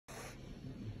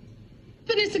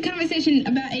finish the conversation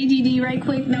about ADD right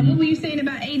quick. Now, what were you saying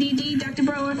about ADD, Dr.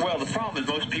 Brower? Well, the problem is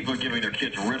most people are giving their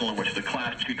kids Ritalin, which is a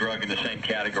class 2 drug in the same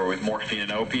category with morphine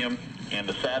and opium. And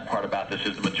the sad part about this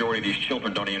is the majority of these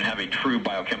children don't even have a true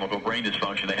biochemical brain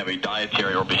dysfunction. They have a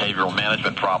dietary or behavioral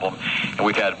management problem. And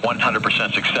we've had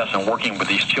 100% success in working with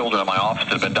these children in my office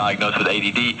that have been diagnosed with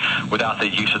ADD without the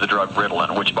use of the drug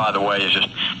Ritalin, which, by the way, is just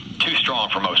too strong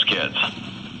for most kids.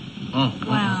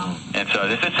 Wow. And so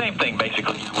it's the same thing,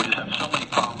 basically. We just have so many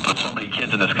problems with so many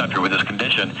kids in this country with this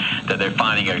condition that they're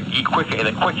finding the quick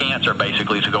answer,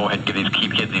 basically, is to go ahead and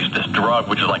keep kids this drug,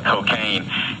 which is like cocaine.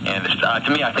 And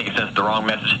to me, I think it sends the wrong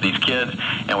message to these kids,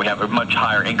 and we have a much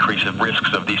higher increase of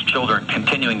risks of these children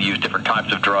continuing to use different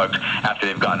types of drugs after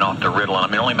they've gotten off the Ritalin. I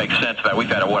mean, it only makes sense that we've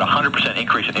had a 100%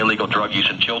 increase in illegal drug use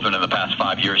in children in the past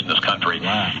 5 years in this country.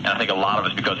 Wow. And I think a lot of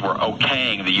it's because we're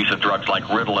okaying the use of drugs like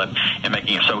Ritalin and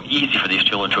making it so easy for these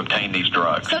children to obtain these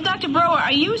drugs. So, Dr. Brower,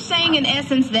 are you saying in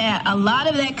essence that a lot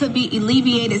of that could be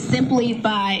alleviated simply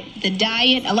by the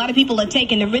diet? A lot of people are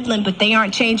taking the Ritalin, but they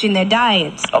aren't changing their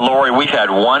diets. Lori, we've had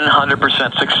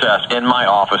 100% success in my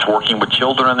office working with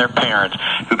children and their parents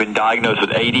who've been diagnosed with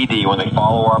ADD when they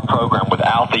follow our program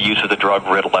without the use of the drug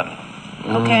Ritalin.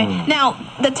 Okay. Now,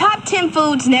 the top 10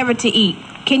 foods never to eat.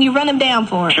 Can you run them down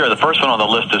for us? Sure. The first one on the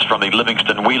list is from the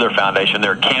Livingston Wheeler Foundation.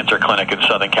 They're a cancer clinic in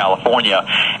Southern California,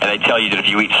 and they tell you that if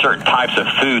you eat certain types of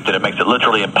food, that it makes it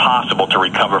literally impossible to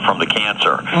recover from the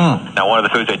cancer. Now, one of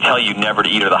the foods they tell you never to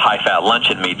eat are the high-fat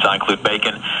luncheon meats. I include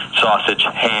bacon, sausage,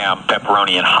 ham,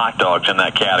 pepperoni, and hot dogs in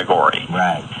that category.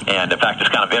 Right. And in fact, it's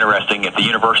kind of interesting. At the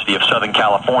University of Southern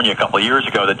California a couple of years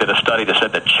ago, they did a study that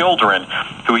said that children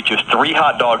who eat just 3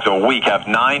 hot dogs a week have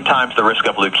 9 times the risk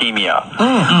of leukemia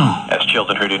as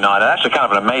children who do not. And that's kind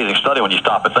of an amazing study when you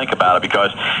stop and think about it,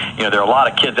 because there are a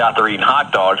lot of kids out there eating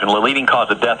hot dogs, and the leading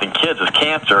cause of death in kids is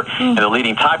cancer, and the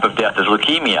leading type of death is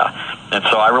leukemia. And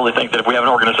so I really think that if we have an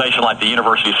organization like the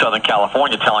University of Southern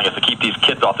California telling us to keep these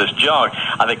kids off this junk,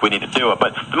 I think we need to do it.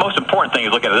 But the most important thing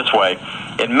is look at it this way.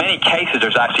 In many cases,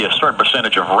 there's actually a certain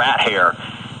percentage of rat hair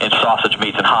in sausage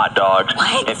meats and hot dogs.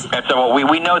 And so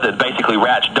we know that basically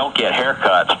rats don't get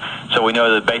haircuts. So we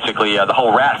know that basically the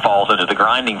whole rat falls into the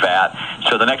grinding vat.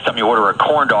 So the next time you order a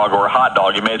corn dog or a hot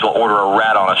dog, you may as well order a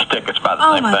rat on a stick. It's about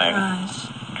the same thing.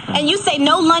 Gosh. And you say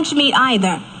no lunch meat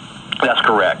either. That's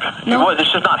correct. No. Well,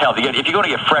 it's just not healthy. If you're going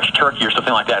to get fresh turkey or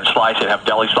something like that and slice it, have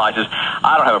deli slices,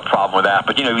 I don't have a problem with that.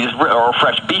 But or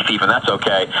fresh beef even, that's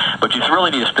okay. But you really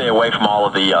need to stay away from all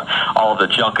of the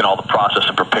junk and all the processed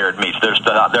and prepared meats. They're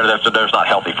not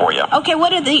healthy for you. Okay,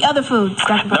 what are the other foods,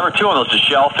 Dr. Brower? Number 2 on those is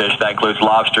shellfish. That includes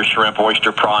lobster, shrimp,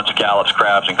 oyster, prawns, scallops,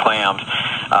 crabs, and clams.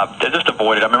 Just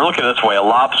avoid it. I mean, look at it this way. A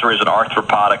lobster is an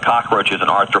arthropod. A cockroach is an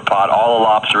arthropod. All a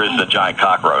lobster is a giant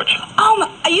cockroach.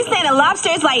 Are you saying a lobster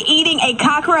is like eating a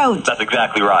cockroach? That's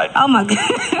exactly right. Oh, my God.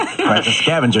 Right, it's a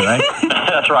scavenger, right?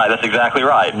 That's right. That's exactly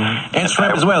right. And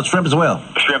shrimp as well. Shrimp as well.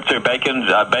 Shrimp too. Bacon,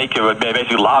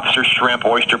 basically lobster, shrimp,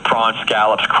 oyster, prawns,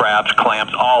 scallops, crabs,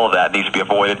 clams, all of that needs to be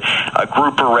avoided.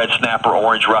 Grouper, red snapper,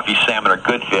 orange roughy, salmon are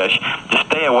good fish. Just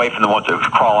stay away from the ones that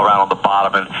crawl around on the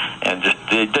bottom and just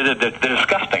they're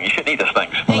disgusting. You shouldn't eat those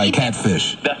things. Or like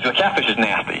catfish. The catfish is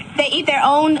nasty. They eat their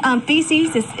own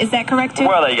feces. Is that correct too?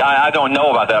 Well, I don't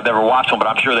know about that. I've never watched them, but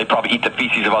I'm sure they probably eat the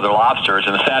feces of other lobsters.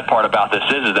 And the sad part about this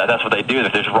is that that's what they do.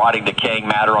 If there's rotting, decaying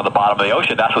matter on the bottom of the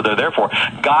ocean, that's what they're there for.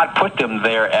 God put them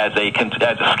there as a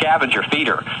scavenger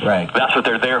feeder. Right. That's what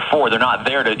they're there for. They're not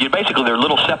there to. Basically, they're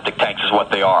little septic tanks, is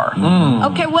what they are.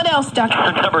 Okay, what else,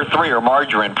 Doctor? Number 3 are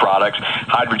margarine products,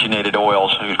 hydrogenated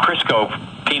oils, Crisco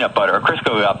peanut butter, or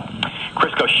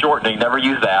Crisco shortening. Never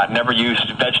use that. Never use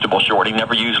vegetable shortening.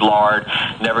 Never use lard.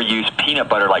 Never use peanut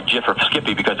butter like Jif or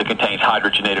Skippy because it contains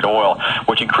hydrogenated oil,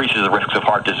 which increases the risks of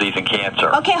heart disease and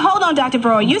cancer. Okay, hold on, Dr.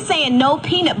 Brower. You're saying no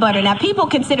peanut butter. Now, people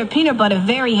consider peanut butter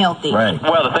very healthy. Right.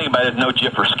 Well, the thing about it is no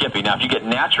Jif or Skippy. Now, if you get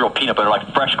natural peanut butter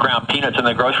like fresh ground peanuts in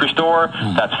the grocery store,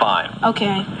 that's fine.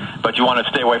 Okay. But you want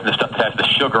to stay away from the stuff that has the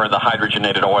sugar and the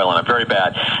hydrogenated oil in it. Very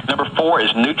bad. Number 4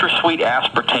 is NutraSweet,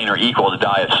 aspartame are equal to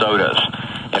diet sodas.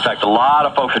 In fact, a lot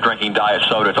of folks are drinking diet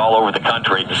sodas all over the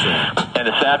country. And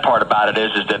the sad part about it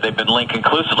is that they've been linked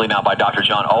conclusively now by Dr.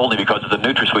 John Olney because of the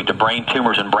NutraSweet to brain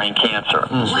tumors and brain cancer.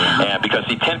 And because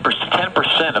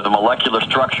 10% of the molecular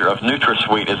structure of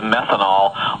NutraSweet is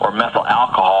methanol or methyl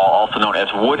alcohol, also known as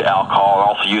wood alcohol,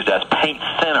 also used as paint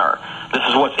thinner. This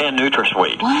is what's in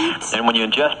NutraSweet. What? And when you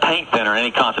ingest paint thinner in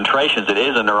any concentrations, it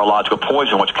is a neurological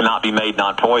poison which cannot be made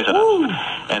non-poisonous.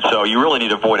 And so you really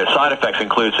need to avoid it. Side effects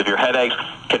include severe headaches,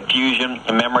 confusion,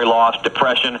 memory loss,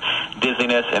 depression,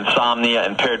 dizziness, insomnia, leukemia,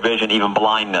 impaired vision, even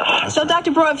blindness. So,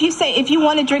 Dr. Brewer, if you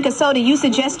want to drink a soda, you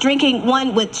suggest drinking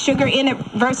one with sugar in it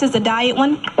versus a diet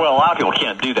one? Well, a lot of people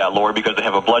can't do that, Lori, because they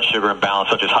have a blood sugar imbalance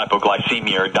such as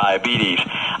hypoglycemia or diabetes.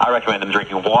 I recommend them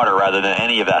drinking water rather than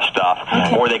any of that stuff.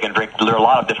 Okay. Or they can drink, there are a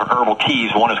lot of different herbal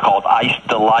teas. One is called Ice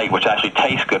Delight, which actually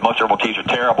tastes good. Most herbal teas are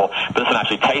terrible, but this one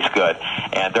actually tastes good.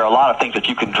 And there are a lot of things that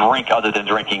you can drink other than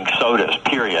drinking sodas,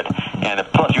 period. And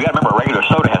plus, you got to remember, a regular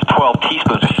soda has 12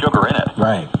 teaspoons of sugar in it.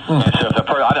 Right. And so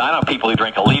I know people who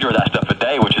drink a liter of that stuff a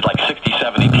day, which is like 60,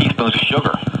 70 teaspoons of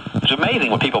sugar. It's amazing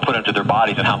what people put into their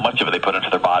bodies and how much of it they put into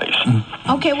their bodies.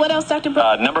 Okay, what else, Dr.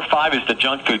 Brewer? Number 5 is the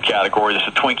junk food category. It's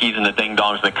the Twinkies and the Ding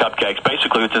Dongs and the cupcakes.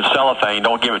 Basically, it's in cellophane.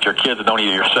 Don't give it to your kids and don't eat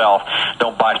it yourself.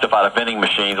 Don't buy stuff out of vending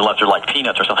machines unless they're like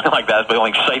peanuts or something like that. It's the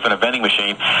only safe in a vending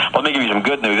machine. Let me give you some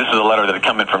good news. This is a letter that had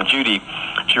come in from Judy.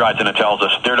 She writes in and tells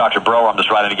us, Dear Dr. Brewer, I'm just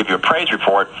writing to give you a praise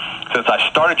report. Since I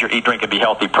started your Eat, Drink, and Be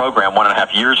Healthy program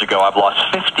 1.5 years ago, I've lost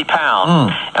 50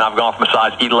 pounds, and I've gone from a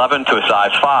size 11 to a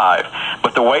size 5.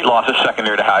 But the weight loss is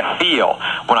secondary to how I feel.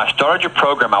 When I started your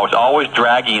program, I was always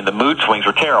dragging, and the mood swings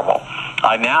were terrible.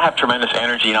 I now have tremendous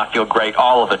energy, and I feel great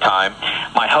all of the time.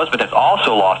 My husband has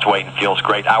also lost weight and feels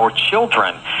great. Our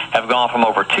children have gone from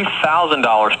over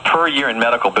 $2,000 per year in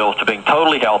medical bills to being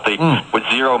totally healthy with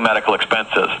zero medical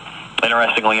expenses.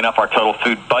 Interestingly enough, our total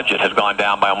food budget has gone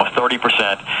down by almost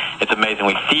 30%. It's amazing.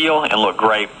 We feel and look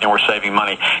great, and we're saving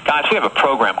money. Guys, we have a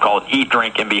program called Eat,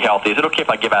 Drink, and Be Healthy. Is it okay if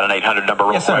I give out an 800 number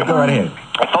real Yes, sir. quick? Go right ahead.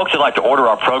 If folks would like to order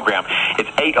our program, it's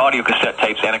 8 audio cassette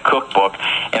tapes and a cookbook,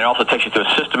 and it also takes you through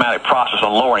a systematic process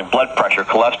on lowering blood pressure,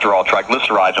 cholesterol,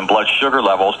 triglycerides, and blood sugar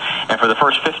levels. And for the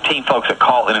first 15 folks that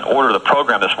call in and order the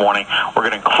program this morning, we're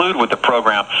going to include with the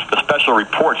program the special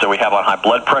reports that we have on high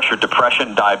blood pressure,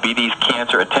 depression, diabetes,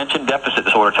 cancer, attention deficit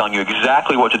disorder, telling you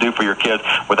exactly what to do for your kids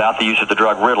without the use of the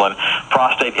drug Ritalin,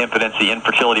 prostate impotency,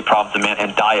 infertility problems in men,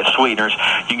 and diet sweeteners.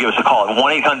 You can give us a call at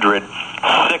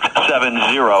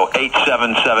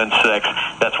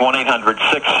 1-800-670-8776. That's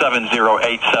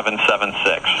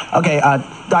 1-800-670-8776. Okay,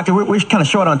 Doctor, we're kind of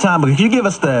short on time, but could you give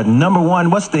us the number one?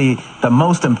 What's the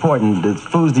most important? The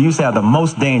foods that you say are the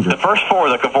most dangerous? The first 4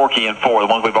 are the Kevorkian 4, the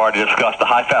ones we've already discussed. The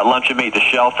high-fat luncheon meat, the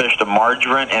shellfish, the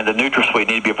margarine, and the NutraSweet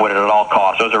need to be avoided at all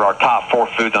costs. Those are our top 4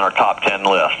 foods on our top 10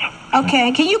 list.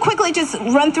 Okay, can you quickly just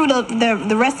run through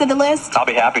the rest of the list? I'll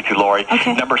be happy to, Lori.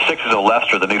 Okay. Number 6 is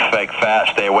Olester, the new fake fat.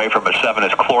 Stay away from it. 7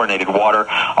 is chlorinated water.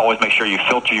 Always make sure you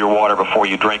filter your water before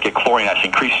you drink it. Chlorine actually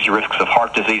increases your risks of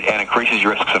heart disease and increases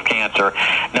your risks of cancer.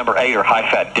 Number 8 are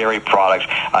high-fat dairy products.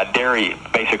 Dairy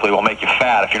basically will make you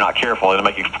fat if you're not careful. It'll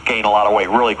make you gain a lot of weight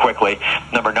really quickly.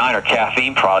 Number 9 are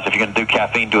caffeine products. If you're going to do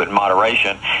caffeine, do it in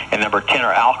moderation. And number 10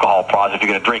 are alcohol products. If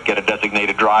you're going to drink, get a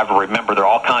designated driver. Remember, there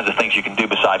are all kinds of things you can do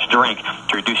besides drink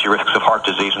to reduce your risks of heart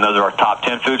disease, and those are our top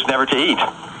 10 foods never to eat.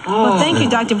 Well, thank you,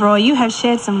 Dr. Brewer. You have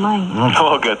shed some light.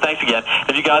 Oh, good. Thanks again.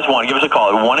 If you guys want, give us a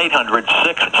call at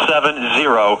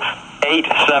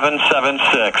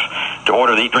 1-800-670-8776 to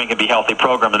order the Eat, Drink, and Be Healthy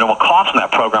program. The normal cost on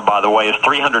that program, by the way, is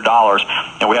 $300,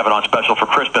 and we have it on special for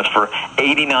Christmas for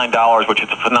 $89, which is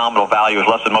a phenomenal value. It's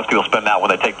less than most people spend out when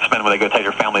they go take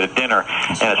their family to dinner.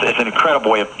 And it's an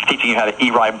incredible way of teaching you how to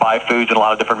eat right and buy foods, and a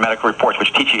lot of different medical reports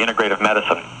which teach you integrative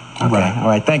medicine. Okay. All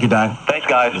right. Thank you, Doc. Thanks,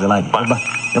 guys.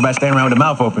 Everybody staying around with their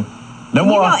mouth open. No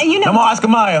more Oscar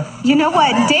Mayer. You know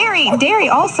what? Dairy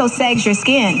also sags your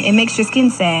skin. It makes your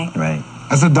skin sag. Right.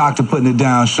 That's a doctor putting it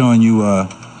down, showing you how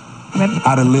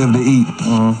to live to eat.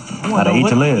 How to eat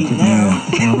to live. Yeah.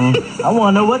 I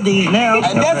want to know what to eat now.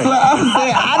 And that's what I'm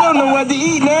saying. I don't know what to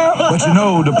eat now. But you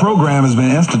know, the program has been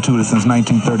instituted since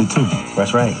 1932.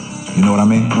 That's right. You know what I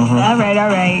mean? All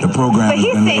right. The program But he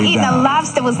has been said laid eating down. a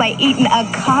lobster was like eating a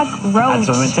cockroach. That's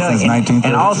what I'm telling Since you. 1932.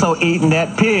 And also eating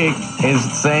that pig is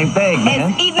the same thing,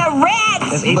 man. It's eating a rat.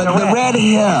 It's eating But a the rat. red,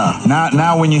 yeah.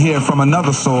 Now when you hear it from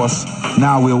another source,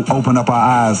 now we'll open up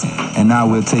our eyes and now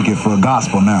we'll take it for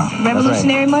gospel now.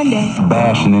 Revolutionary Monday.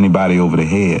 Bashing anybody over the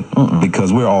head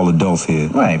because we're all adults here.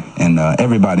 Right. And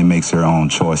everybody makes their own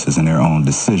choices and their own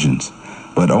decisions.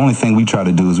 But the only thing we try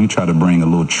to do is we try to bring a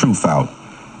little truth out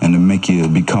and to make you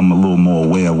become a little more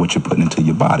aware of what you're putting into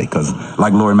your body. Because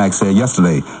like Lori Mack said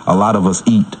yesterday, a lot of us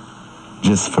eat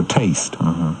just for taste.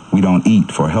 We don't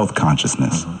eat for health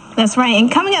consciousness. That's right. And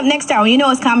coming up next hour, you know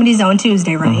it's Comedy Zone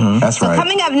Tuesday, right? That's so right.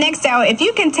 Coming up next hour, if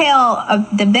you can tell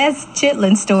the best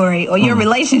chitlin story or your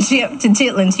relationship to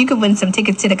chitlins, you could win some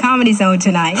tickets to the Comedy Zone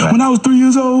tonight. When I was 3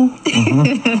 years old,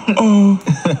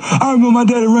 I remember my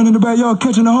daddy running in the backyard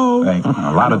catching a hole. Right.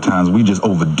 A lot of times we just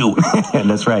overdo it.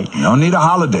 That's right. You don't need a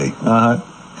holiday.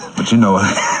 But you know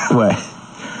What?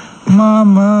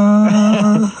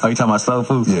 Mama. Oh, you talking about soul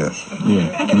food? Yeah.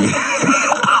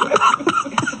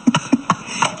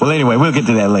 Well, anyway, we'll get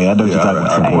to that later. I know what you're talking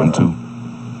about. That's important, too.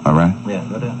 All right? Yeah,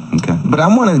 no doubt. Okay. But I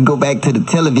want to go back to the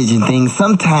television thing.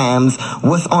 Sometimes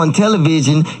what's on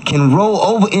television can roll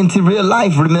over into real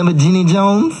life. Remember Jenny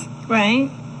Jones? Right.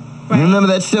 You remember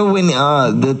that show when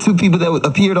the two people that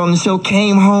appeared on the show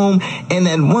came home and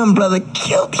that one brother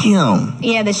killed him?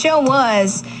 Yeah, the show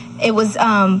was, it was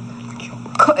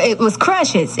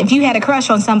crushes. If you had a crush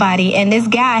on somebody and this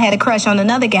guy had a crush on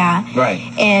another guy, right,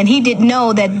 and he didn't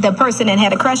know that the person that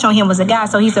had a crush on him was a guy,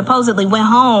 so he supposedly went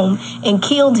home and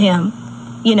killed him,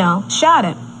 shot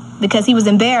him, because he was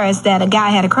embarrassed that a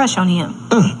guy had a crush on him.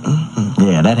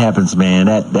 Yeah, that happens, man.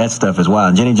 That stuff is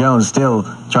wild. Jenny Jones is still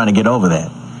trying to get over that.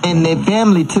 And their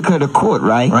family took her to court,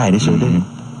 right? Right, it sure did.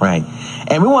 Right.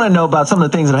 And we want to know about some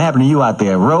of the things that are happening to you out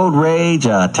there. Road rage,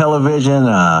 television,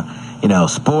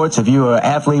 sports, if you're an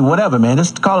athlete, whatever, man.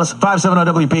 Just call us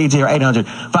 570-WPEG or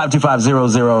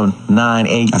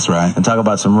 800-525-0098. That's right. And talk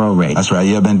about some road rage. That's right.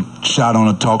 You ever been shot on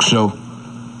a talk show?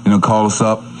 Call us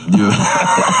up.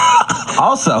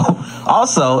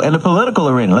 Also, in the political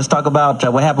arena, let's talk about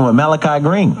what happened with Malachi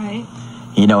Green. Right.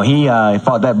 He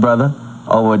fought that brother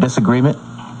over a disagreement.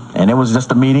 And it was just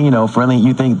a meeting, friendly.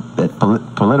 You think that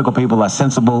political people are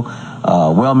sensible,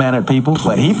 well-mannered people,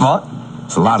 but he fought.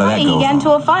 It's a lot of that goes on. He got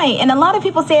into a fight. And a lot of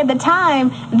people say at the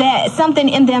time that something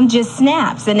in them just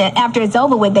snaps. And that after it's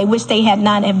over with, they wish they had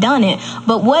not have done it.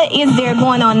 But what is there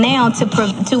going on now to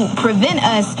prevent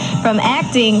us from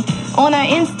acting on our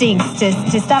instincts, to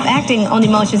stop acting on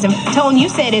emotions? And Tone, you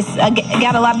said it's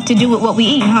got a lot to do with what we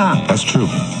eat, huh? That's true.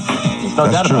 No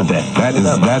That's doubt true. about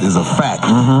That is a fact.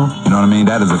 Mm-hmm. You know what I mean?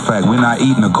 That is a fact. We're not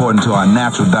eating according to our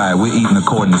natural diet. We're eating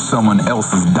according to someone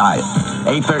else's diet.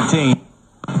 8:13.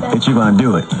 That you're going to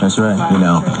do it. That's right.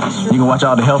 You can watch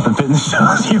all the health and fitness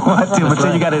shows you want to, but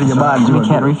until you got it in your body, we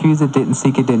can't refuse it, didn't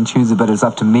seek it, didn't choose it, but it's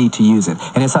up to me to use it.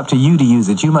 And it's up to you to use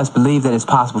it. You must believe that it's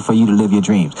possible for you to live your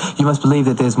dreams. You must believe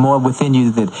that there's more within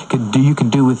you that you can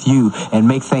do with you and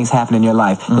make things happen in your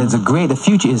life. Mm-hmm. The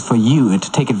future is for you and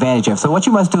to take advantage of. So what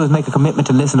you must do is make a commitment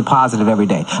to listen to positive every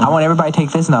day. Mm-hmm. I want everybody to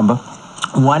take this number.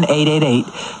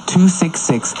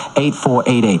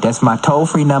 1-888-266-8488. That's my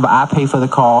toll-free number. I pay for the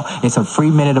call. It's a free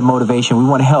minute of motivation. We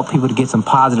want to help people to get some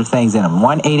positive things in them.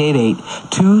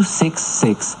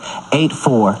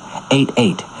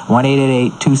 1-888-266-8488.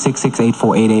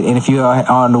 1-888-266-8488. And if you are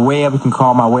on the web, you can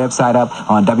call my website up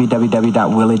on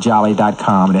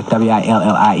www.williejolly.com. That's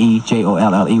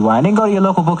WILLIEJOLLEY. And then go to your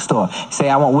local bookstore. Say,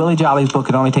 I want Willie Jolly's book.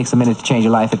 It only takes a minute to change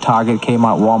your life. At Target,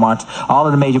 Kmart, Walmart, all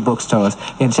of the major bookstores.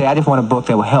 And say, I just want a book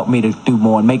that will help me to do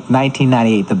more and make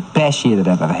 1998 the best year that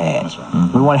I've ever had. That's right.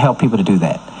 Mm-hmm. We want to help people to do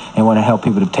that. And want to help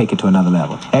people to take it to another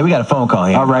level. Hey, we got a phone call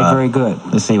here. All right, very good.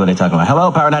 Let's see what they're talking about. Hello,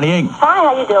 Power 98. Hi,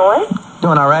 how you doing?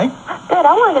 Doing all right. Good.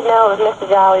 I wanted to know if Mr.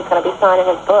 Jolly's going to be signing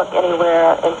his book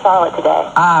anywhere in Charlotte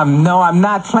today. No, I'm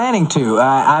not planning to.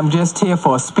 I'm just here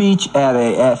for a speech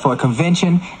for a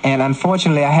convention, and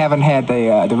unfortunately, I haven't had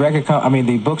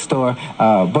the bookstore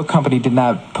book company did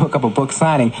not hook up a book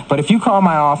signing. But if you call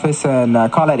my office and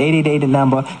call that 888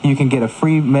 number, you can get a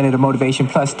free minute of motivation.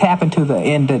 Plus, tap into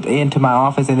my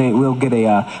office, and we'll get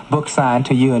a book signed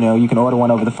to you, and you can order one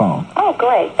over the phone. Oh,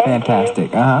 great! Fantastic.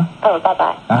 Oh,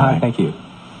 bye-bye. Thank you.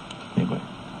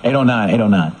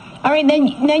 809. All right,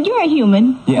 now you're a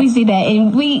human. Yes. We see that,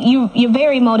 and you're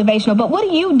very motivational. But what do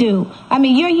you do? I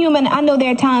mean, you're human. I know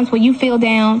there are times where you feel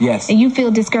down, yes, and you feel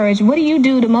discouraged. What do you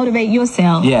do to motivate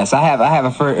yourself? Yes, I have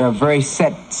a very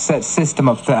set system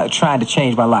of trying to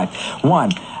change my life.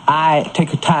 One, I take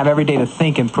time every day to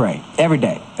think and pray. Every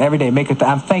day.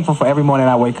 I'm thankful for every morning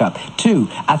I wake up. Two,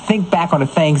 I think back on the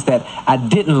things that I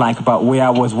didn't like about where I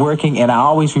was working, and I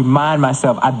always remind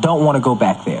myself I don't want to go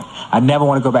back there. I never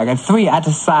want to go back. And three, I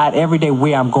decide every day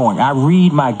where I'm going. I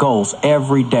read my goals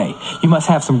every day. You must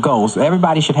have some goals.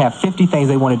 Everybody should have 50 things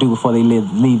they want to do before they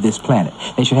leave this planet.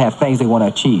 They should have things they want to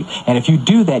achieve. And if you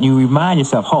do that, you remind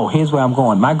yourself, oh, here's where I'm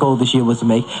going. My goal this year was to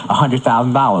make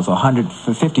 $100,000 or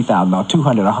 $150,000 or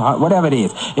 $200,000 or whatever it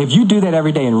is. If you do that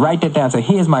every day and write that down and say,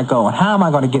 here's my goal, and how am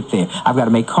I going to get there? I've got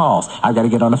to make calls. I've got to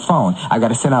get on the phone. I've got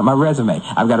to send out my resume.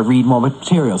 I've got to read more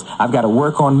materials. I've got to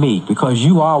work on me, because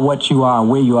you are what you are and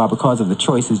where you are because of the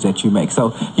choices that you make.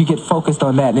 So you get focused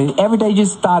on that. And every day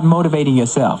just start motivating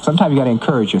yourself. Sometimes you got to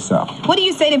encourage yourself. What do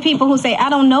you say to people who say, I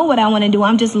don't know what I want to do,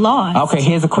 I'm just lost? Okay,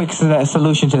 here's a quick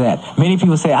solution to that. Many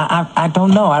people say, I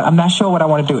don't know. I'm not sure what I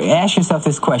want to do. Ask yourself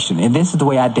this question, and this is the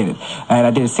way I did it. And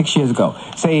I did it 6 years ago.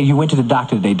 Say you went to the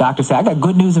doctor today. Doctor said, I got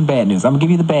good news and bad news. I'm going to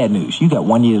give you the bad news. You got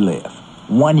 1 year to live.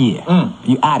 1 year.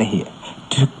 You're out of here.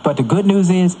 But the good news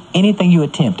is, anything you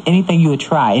attempt, anything you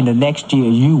try in the next year,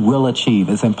 you will achieve.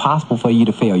 It's impossible for you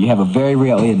to fail. You have a very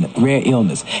rare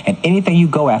illness. And anything you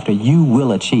go after, you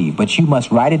will achieve. But you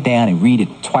must write it down and read it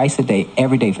twice a day,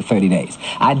 every day for 30 days.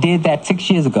 I did that 6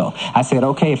 years ago. I said,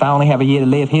 okay, if I only have a year to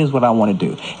live, here's what I want to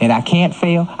do. And I can't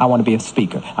fail. I want to be a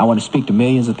speaker. I want to speak to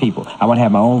millions of people. I want to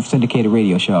have my own syndicated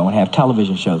radio show. I want to have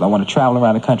television shows. I want to travel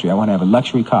around the country. I want to have a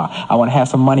luxury car. I want to have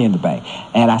some money in the bank.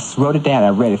 And I wrote it down. I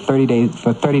read it 30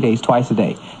 days, twice a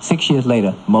day. 6 years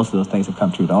later, most of those things have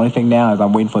come true. The only thing now is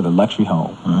I'm waiting for the luxury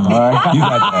home. Mm-hmm. All right? You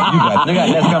got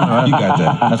that. That's coming, right? You got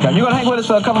that. That's coming. You gonna hang with us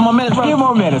for a couple more minutes, bro? A few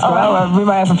more minutes, bro. All right. We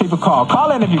might have some people call.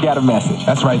 Call in if you got a message.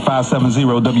 That's right, 570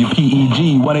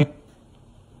 WPEG 1